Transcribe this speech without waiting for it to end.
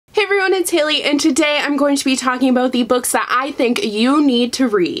everyone, it's Hailey, and today I'm going to be talking about the books that I think you need to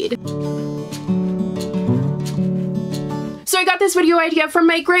read. So I got this video idea from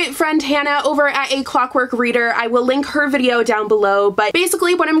my great friend Hannah over at A Clockwork Reader. I will link her video down below, but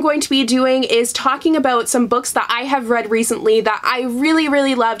basically what I'm going to be doing is talking about some books that I have read recently that I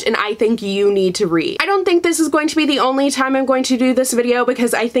really loved and I think you need to read. I don't think this is going to be the only time I'm going to do this video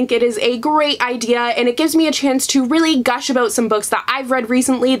because I think it is a great idea and it gives me a chance to really gush about some books that I've read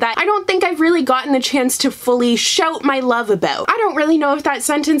recently that I don't think I've really gotten the chance to fully shout my love about. I don't really know if that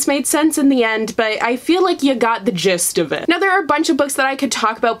sentence made sense in the end, but I feel like you got the gist of it. Now, there are a bunch of books that I could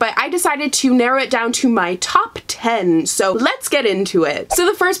talk about, but I decided to narrow it down to my top 10, so let's get into it. So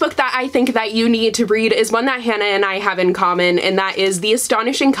the first book that I think that you need to read is one that Hannah and I have in common, and that is The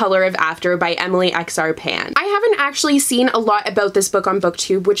Astonishing Color of After by Emily X.R. Pan. I haven't actually seen a lot about this book on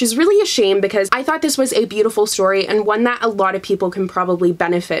BookTube, which is really a shame because I thought this was a beautiful story and one that a lot of people can probably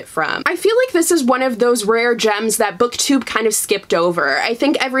benefit from. I feel like this is one of those rare gems that BookTube kind of skipped over. I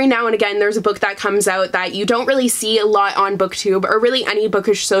think every now and again there's a book that comes out that you don't really see a lot on BookTube or really any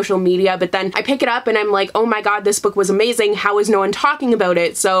bookish social media, but then I pick it up and I'm like, oh my god, this book was amazing, how is no one talking about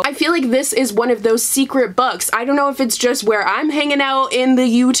it? So I feel like this is one of those secret books. I don't know if it's just where I'm hanging out in the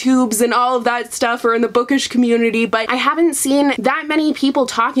YouTubes and all of that stuff or in the bookish community, but I haven't seen that many people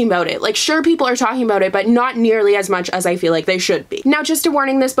talking about it. Like, sure, people are talking about it, but not nearly as much as I feel like they should be. Now, just a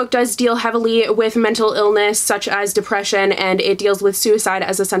warning, this book does deal heavily with mental illness such as depression, and it deals with suicide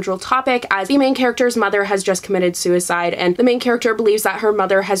as a central topic, as the main character's mother has just committed suicide, and the main character believes that her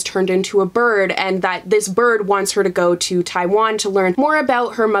mother has turned into a bird and that this bird wants her to go to Taiwan to learn more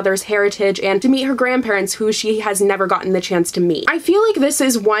about her mother's heritage and to meet her grandparents, who she has never gotten the chance to meet. I feel like this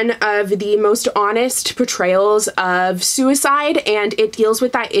is one of the most honest portrayals of suicide, and it deals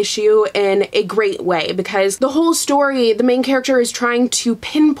with that issue in a great way because the whole story, the main character is trying to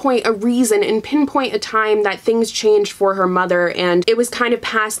pinpoint a reason and pinpoint a time that things changed for her mother, and it was kind of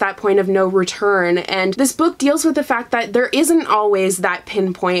past that point of no return. And this book deals with the fact that there isn't always that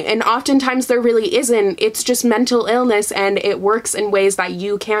pinpoint, and oftentimes there really isn't. It's just mental illness and it works in ways that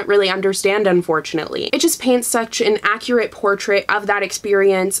you can't really understand, unfortunately. It just paints such an accurate portrait of that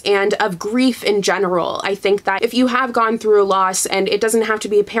experience and of grief in general. I think that if you have gone through a loss, and it doesn't have to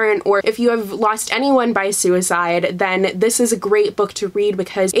be a parent, or if you have lost anyone by suicide, then this is a great book to read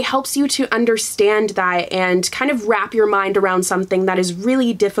because it helps you to understand that and kind of wrap your mind around something that is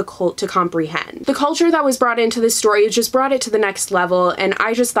really difficult to comprehend. The culture that was brought into this story just brought it to the next level, and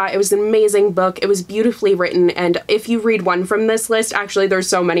I just thought it was an amazing book. It was beautifully written, and if you read one from this list, actually there's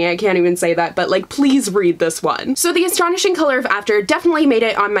so many I can't even say that, but like, please read this one. So The Astonishing Color of After definitely made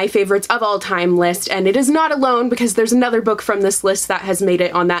it on my favorites of all time list, and it is not alone because there's another book from this list that has made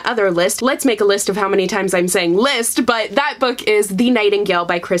it on that other list. Let's make a list of how many times I'm saying list, but that book is The Nightingale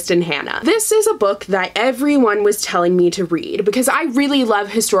by Kristin Hannah. This is a book that everyone was telling me to read because I really love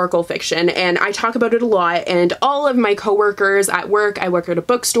historical fiction and I talk about it a lot, and all of my coworkers at work, I work at a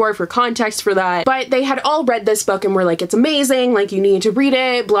bookstore for context for that, but they had all read this book and were like, it's amazing, like you need to read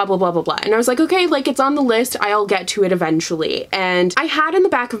it, blah blah blah blah blah. And I was like, okay, like it's on the list, I'll get to it eventually. And I had in the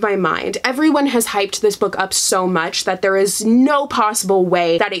back of my mind, everyone has hyped this book up so much that there is no possible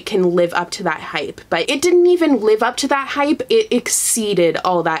way that it can live up to that hype. But it didn't even live up to that hype, it exceeded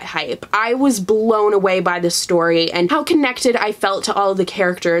all that hype. I was blown away by the story and how connected I felt to all of the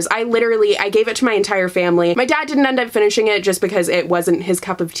characters. I gave it to my entire family. My dad didn't end up finishing it just because it wasn't his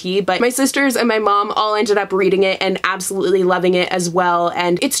cup of tea, but my sisters and my mom all ended up reading it and absolutely loving it as well.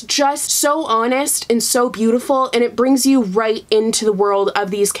 And it's just so honest and so beautiful, and it brings you right into the world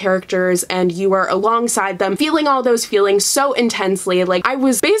of these characters and you are alongside them, feeling all those feelings so intensely. Like, I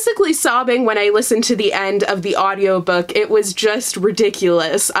was basically sobbing when I listened to the end of the audiobook. It was just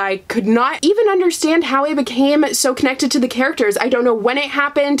ridiculous. I could not even understand how I became so connected to the characters. I don't know when it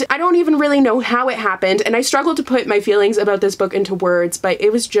happened. I don't even really know how it happened, and I struggled to put my feelings about this book into words, but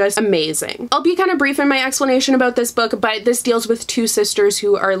it was just amazing. I'll be kind of brief in my explanation about this book, but this deals with two sisters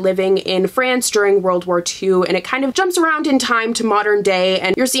who are living in France during World War II, and it kind of jumps around in time to modern day,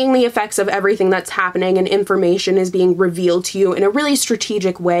 and you're seeing the effects of everything that's happening, and information is being revealed to you in a really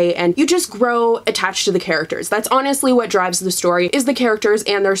strategic way, and you just grow attached to the characters. That's honestly what drives the story, is the characters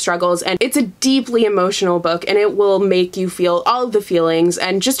and their struggles, and it's a deeply emotional book, and it will make you feel all of the feelings.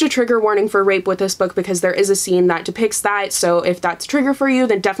 And just a trigger warning for rape with this book, because there is a scene that that depicts that, so if that's a trigger for you,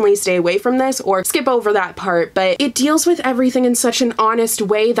 then definitely stay away from this or skip over that part. But it deals with everything in such an honest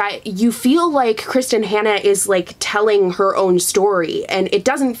way that you feel like Kristin Hannah is like telling her own story, and it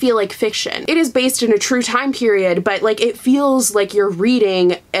doesn't feel like fiction. It is based in a true time period, but like it feels like you're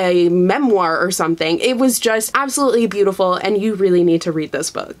reading a memoir or something. It was just absolutely beautiful, and you really need to read this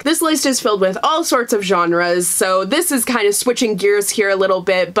book. This list is filled with all sorts of genres, so this is kind of switching gears here a little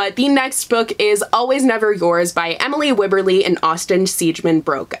bit, but the next book is Always Never Yours by Emily Wibberly and Austin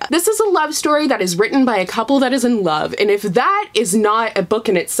Siegemund-Broka. This is a love story that is written by a couple that is in love, and if that is not a book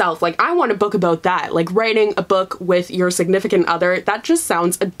in itself, like I want a book about that, like writing a book with your significant other, that just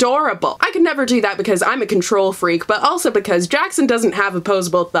sounds adorable. I could never do that because I'm a control freak, but also because Jackson doesn't have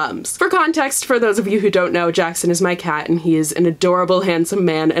opposable thumbs. For context, for those of you who don't know, Jackson is my cat and he is an adorable, handsome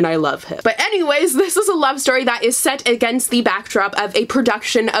man and I love him. But anyways, this is a love story that is set against the backdrop of a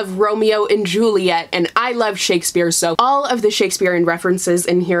production of Romeo and Juliet, and I love Shakespeare, so all of the Shakespearean references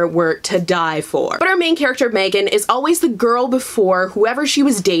in here were to die for. But our main character, Megan, is always the girl before whoever she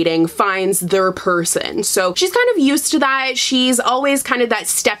was dating finds their person. So she's kind of used to that. She's always kind of that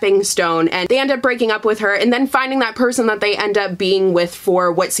stepping stone, and they end up breaking up with her and then finding that person that they end up being with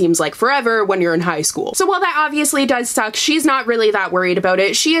for what seems like forever when you're in high school. So while that obviously does suck, she's not really that worried about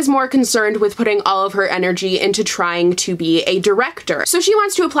it. She is more concerned with putting all of her energy into trying to be a director. So she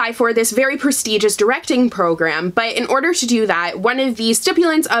wants to apply for this very prestigious directing program, but in order to do that, one of the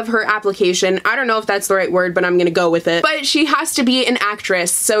stipulants of her application, I don't know if that's the right word, but I'm gonna go with it, but she has to be an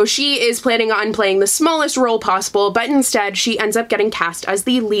actress. So she is planning on playing the smallest role possible, but instead she ends up getting cast as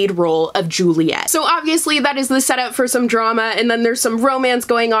the lead role of Juliet. So obviously that is the setup for some drama, and then there's some romance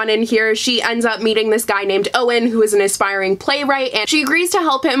going on in here. She ends up meeting this guy named Owen, who is an aspiring playwright, and she agrees to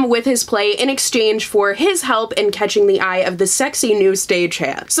help him with his play in exchange for his help in catching the eye of the sexy new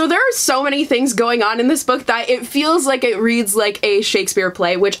stagehand. So there are so many things going on in this book that it feels like it reads like a Shakespeare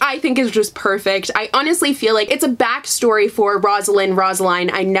play, which I think is just perfect. I honestly feel like it's a backstory for Rosaline,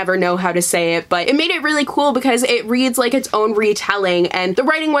 I never know how to say it, but it made it really cool because it reads like its own retelling, and the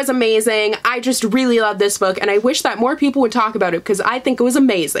writing was amazing. I just really love this book, and I wish that more people would talk about it because I think it was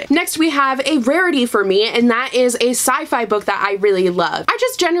amazing. Next we have a rarity for me, and that is a sci-fi book that I really love. I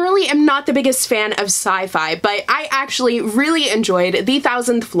just generally am not the biggest fan of sci-fi, but I actually really enjoyed The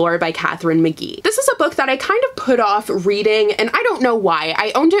Thousandth Floor by Katharine McGee. This is a book that I kind of put off reading, and I don't know why.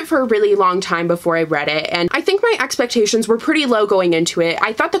 I owned it for a really long time before I read it, and I think my expectations were pretty low going into it.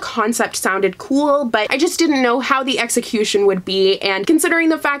 I thought the concept sounded cool, but I just didn't know how the execution would be, and considering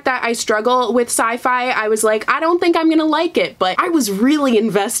the fact that I struggle with sci-fi, I was like, I don't think I'm gonna like it, but I was really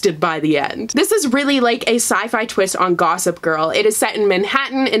invested by the end. This is really like a sci-fi twist on Gossip Girl. It is set in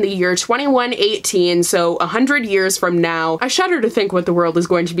Manhattan in the year 2118, so 100 years from now. I shudder to think what the world is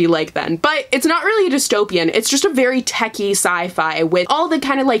going to be like then, but it's not really a dystopian. It's just a very techie sci-fi with all the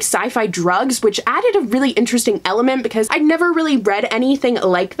kind of like sci-fi drugs, which added a really interesting element because I'd never really read anything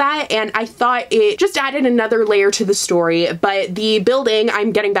like that, and I thought it just added another layer to the story. But the building,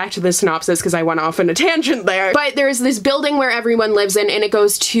 I'm getting back to the synopsis because I went off on a tangent there, but there's this building where everyone lives in, and it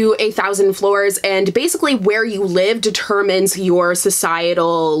goes to 1,000 floors, and basically where you live determines your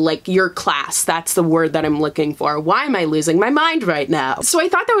societal, like your class. That's the word that I'm looking for. Why am I losing my mind right now? So I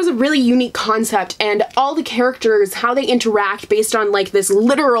thought that was a really unique concept, and all the characters, how they interact based on like this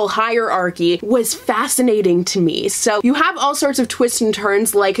literal hierarchy was fascinating to me. So you have all sorts of twists and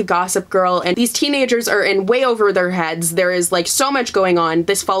turns like Gossip Girl, and these teenagers are in way over their heads. There is like so much going on.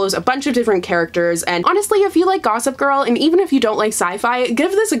 This follows a bunch of different characters, and honestly, if you like Gossip Girl, and even if you don't like sci-fi,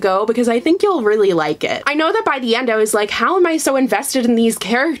 give this a go because I think you'll really like it. I know that by the end I was like, how am I so invested in these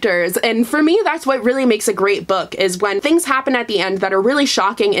characters? And for me, that's what really makes a great book, is when things happen at the end that are really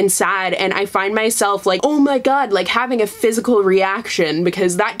shocking and sad, and I find myself like, oh my god, like having a physical reaction,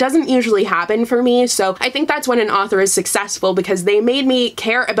 because that doesn't usually happen for me. So I think that's when an author is successful, because they made me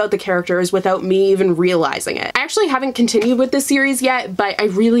care about the characters without me even realizing it. I actually haven't continued with this series yet, but I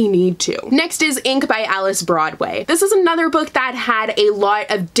really need to. Next is Ink by Alice Broadway. This is another book that had a lot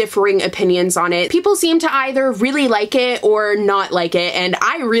of differing opinions on it. People seem to either really like it or not like it, and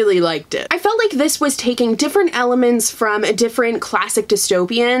I really liked it. I felt like this was taking different elements from different classic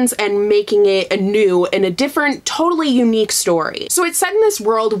dystopians and making it anew in a different, totally unique story. So it's set in this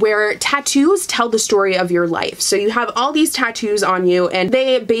world where tattoos tell the story of your life. So you have all these tattoos on you, and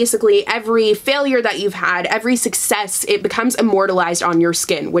they basically, every failure that you've had, every success, it becomes immortalized on your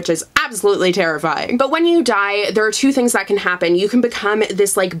skin, which is absolutely terrifying. But when you die, there are two things that can happen. You can become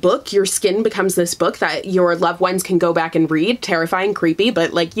this like book, your skin becomes this book that your loved ones can go back and read, terrifying, creepy,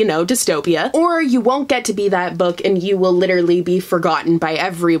 but like, you know, dystopia. Or you won't get to be that book, and you will literally be forgotten by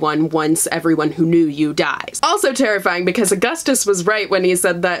everyone once everyone who knew you dies. also terrifying because Augustus was right when he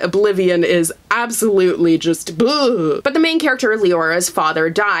said that oblivion is absolutely just boo. But the main character, Leora's father,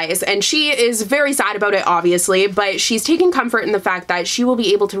 dies, and she is very sad about it, obviously, but she's taking comfort in the fact that she will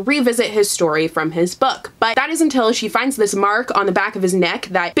be able to revisit his story from his book. But that is until she finds this mark on the back of his neck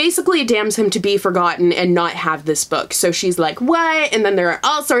that basically damns him to be forgotten and not have this book. So she's like, what? And then there are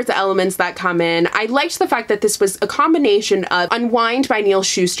all sorts of elements that come in. I liked the fact that this was a combination of Unwind by Neil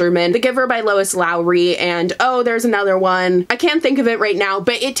Shusterman, The Giver by Lois Lowry, and oh, there's another one. I can't think of it right now,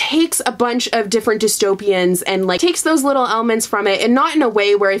 but it takes a bunch of different dystopians and like takes those little elements from it, and not in a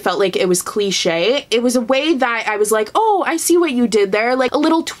way where I felt like it was cliche. It was a way that I was like, oh, I see what you did there, like a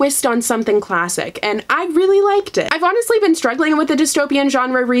little twist on something classic, and I really liked it. I've honestly been struggling with the dystopian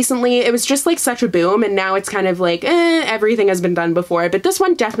genre recently. It was just like such a boom, and now it's kind of like, everything has been done before, but this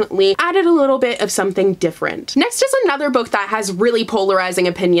one definitely added a little bit of something different. Next is another book that has really polarizing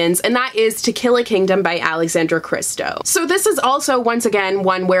opinions, and that is To Kill a Kingdom by Alexandra Christo. So this is also, once again,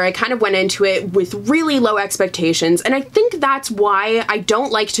 one where I kind of went into it with really low expectations, and I think that's why I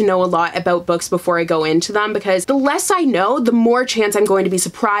don't like to know a lot about books before I go into them, because the less I know, the more chance I'm going to be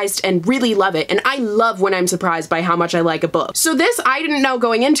surprised and really love it, and I love when I'm surprised by how much I like a book. So this, I didn't know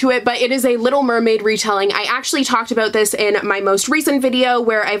going into it, but it is a Little Mermaid retelling. I actually talked about this in my most recent video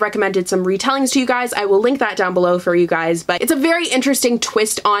where I recommended some retellings to you guys. I will link that down below for you guys, but it's a very interesting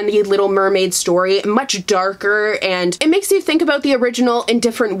twist on the Little Mermaid story, much darker, and it makes you think about the original in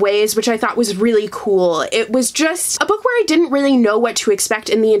different ways, which I thought was really cool. It was just a book where I didn't really know what to expect,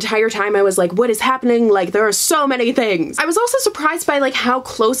 and the entire time I was like, what is happening? Like, there are so many things. I was also surprised by like how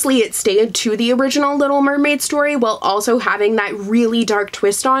closely it stayed to the original Little Mermaid story while also having that really dark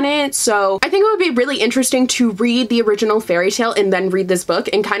twist on it. So I think it would be really interesting to read the original fairy tale and then read this book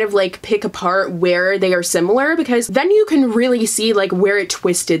and kind of like pick apart where they are similar, because then you can really see like where it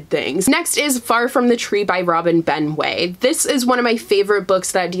twisted things. Next is Far from the Tree by Robin Benway. This is one of my favorite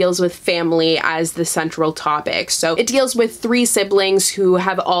books that deals with family as the central topic. So it deals with three siblings who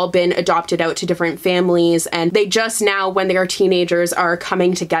have all been adopted out to different families, and they just now, when they are teenagers, are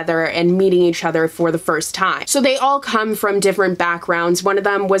coming together and meeting each other for the first time. So they all come from different backgrounds. One of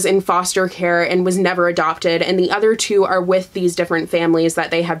them was in foster care and was never adopted, and the other two are with these different families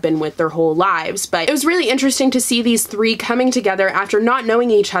that they have been with their whole lives. But it was really interesting to see these three coming together after not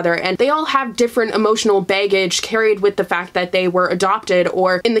knowing each other, and they all have different emotional baggage carried with the fact that they were adopted,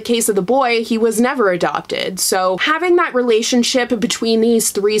 or in the case of the boy, he was never adopted. So having that relationship between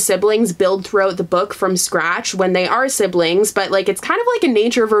these three siblings build throughout the book from scratch when they are siblings, but like it's kind of like a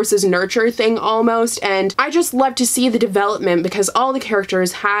nature versus nurture thing almost, and I just love to see the development because all the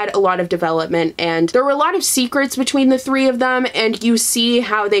characters had a lot of development, and there were a lot of secrets between the three of them, and you see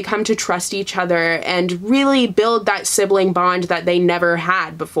how they come to trust each other and really build that sibling bond that they never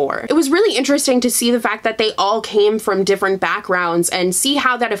had before. It was really interesting to see the fact that they all came from different backgrounds and see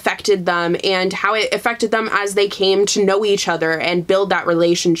how that affected them and how it affected them as they came to know each other and build that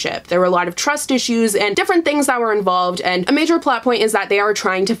relationship. There were a lot of trust issues and different things that were involved, and a major plot point is that they are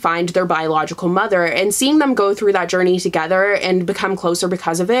trying to find their biological mother, and seeing them go through that journey together and become closer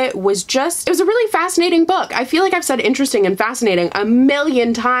because of it was just, it was a really fascinating book. I feel like I've said interesting and fascinating a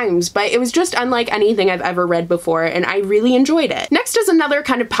million times, but it was just unlike anything I've ever read before, and I really enjoyed it. Next is another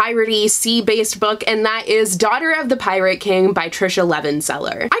kind of piratey, sea-based book, and that is Daughter of the Pirate King by Tricia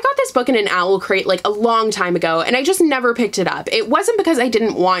Levenseller. I got this book in an owl crate like a long time ago, and I just never picked it up. It wasn't because I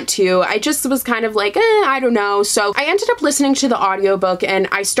didn't want to, I just was kind of like, I don't know. So I ended up listening to the audiobook, and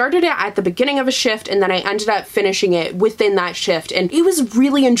I started it at the beginning of a shift, and then I ended up finishing it within that shift, and it was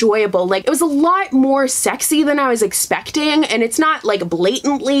really enjoyable. Like, it was a lot more sexy than I was expecting, and it's not like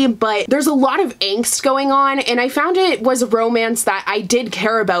blatantly, but there's a lot of angst going on, and I found it was a romance that I did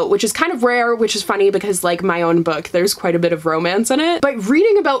care about, which is kind of rare, which is funny because like my own book, there's quite a bit of romance in it, but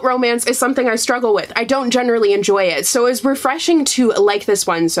reading about romance is something I struggle with. I don't generally enjoy it, so it was refreshing to like this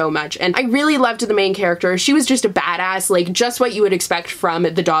one so much, and I really loved the main character. She was just a badass, like just what you would expect from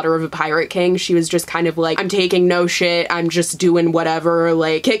the daughter of a pirate king. She was just kind of like, I'm taking no shit, I'm just doing whatever,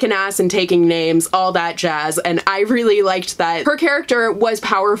 like kicking ass and taking names, all that jazz, and I really liked that. Her character was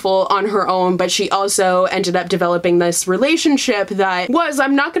powerful on her own, but she also ended up developing this relationship that was,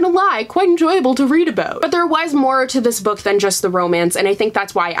 I'm not gonna lie, quite enjoyable to read about. But there was more to this book than just the romance, and I think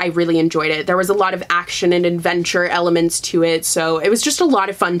that's why I really enjoyed it. There was a lot of action and adventure elements to it, so it was just a lot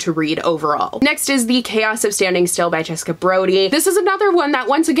of fun to read overall. Next is The Chaos of Standing Still by Jessica Brody. This is another one that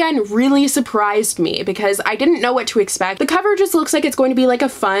once again really surprised me because I didn't know what to expect. The cover just looks like it's going to be like a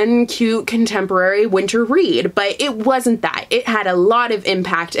fun, cute, contemporary winter read, but it wasn't that. It had a lot of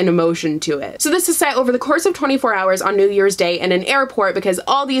impact and emotion to it. So this is set over the course of 24 hours on New Year's Day in an airport because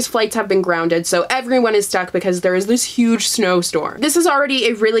all these flights have been grounded, so so everyone is stuck because there is this huge snowstorm. This is already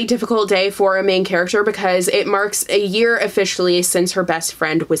a really difficult day for a main character because it marks a year officially since her best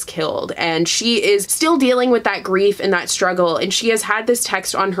friend was killed, and she is still dealing with that grief and that struggle, and she has had this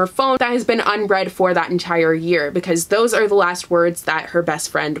text on her phone that has been unread for that entire year because those are the last words that her best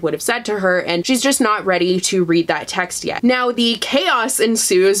friend would have said to her, and she's just not ready to read that text yet. Now the chaos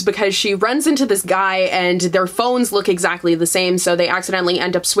ensues because she runs into this guy and their phones look exactly the same, so they accidentally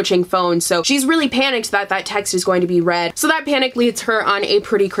end up switching phones, so she's really panicked that that text is going to be read. So that panic leads her on a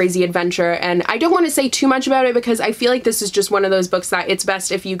pretty crazy adventure, and I don't want to say too much about it because I feel like this is just one of those books that it's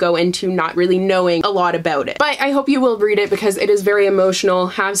best if you go into not really knowing a lot about it. But I hope you will read it because it is very emotional.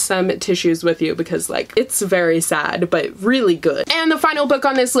 Have some tissues with you because like it's very sad but really good. And the final book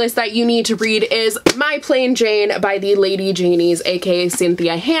on this list that you need to read is My Plain Jane by the Lady Janies, aka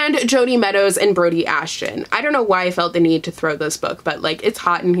Cynthia Hand, Jodi Meadows, and Brody Ashton. I don't know why I felt the need to throw this book, but like it's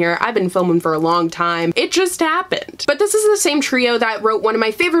hot in here. I've been filming for a long time. It just happened. But this is the same trio that wrote one of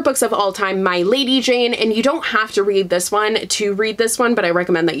my favorite books of all time, My Lady Jane, and you don't have to read this one to read this one, but I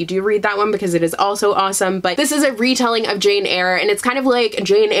recommend that you do read that one because it is also awesome. But this is a retelling of Jane Eyre, and it's kind of like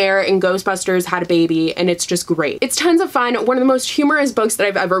Jane Eyre and Ghostbusters had a baby, and it's just great. It's tons of fun. One of the most humorous books that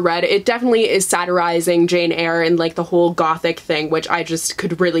I've ever read. It definitely is satirizing Jane Eyre and like the whole gothic thing, which I just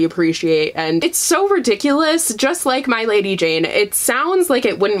could really appreciate, and it's so ridiculous, just like My Lady Jane. It sounds like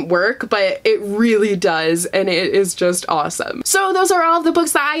it wouldn't work, but it really does, and it is just awesome. So those are all of the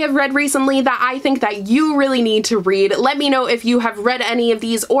books that I have read recently that I think that you really need to read. Let me know if you have read any of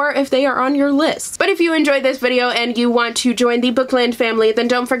these or if they are on your list. But if you enjoyed this video and you want to join the Bookland family, then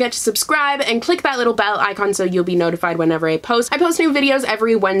don't forget to subscribe and click that little bell icon so you'll be notified whenever I post. I post new videos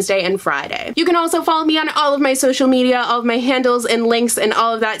every Wednesday and Friday. You can also follow me on all of my social media. All of my handles and links and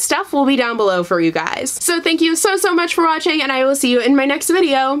all of that stuff will be down below for you guys. So thank you so much for watching, and I will see you in my next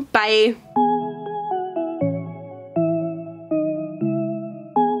video. Bye!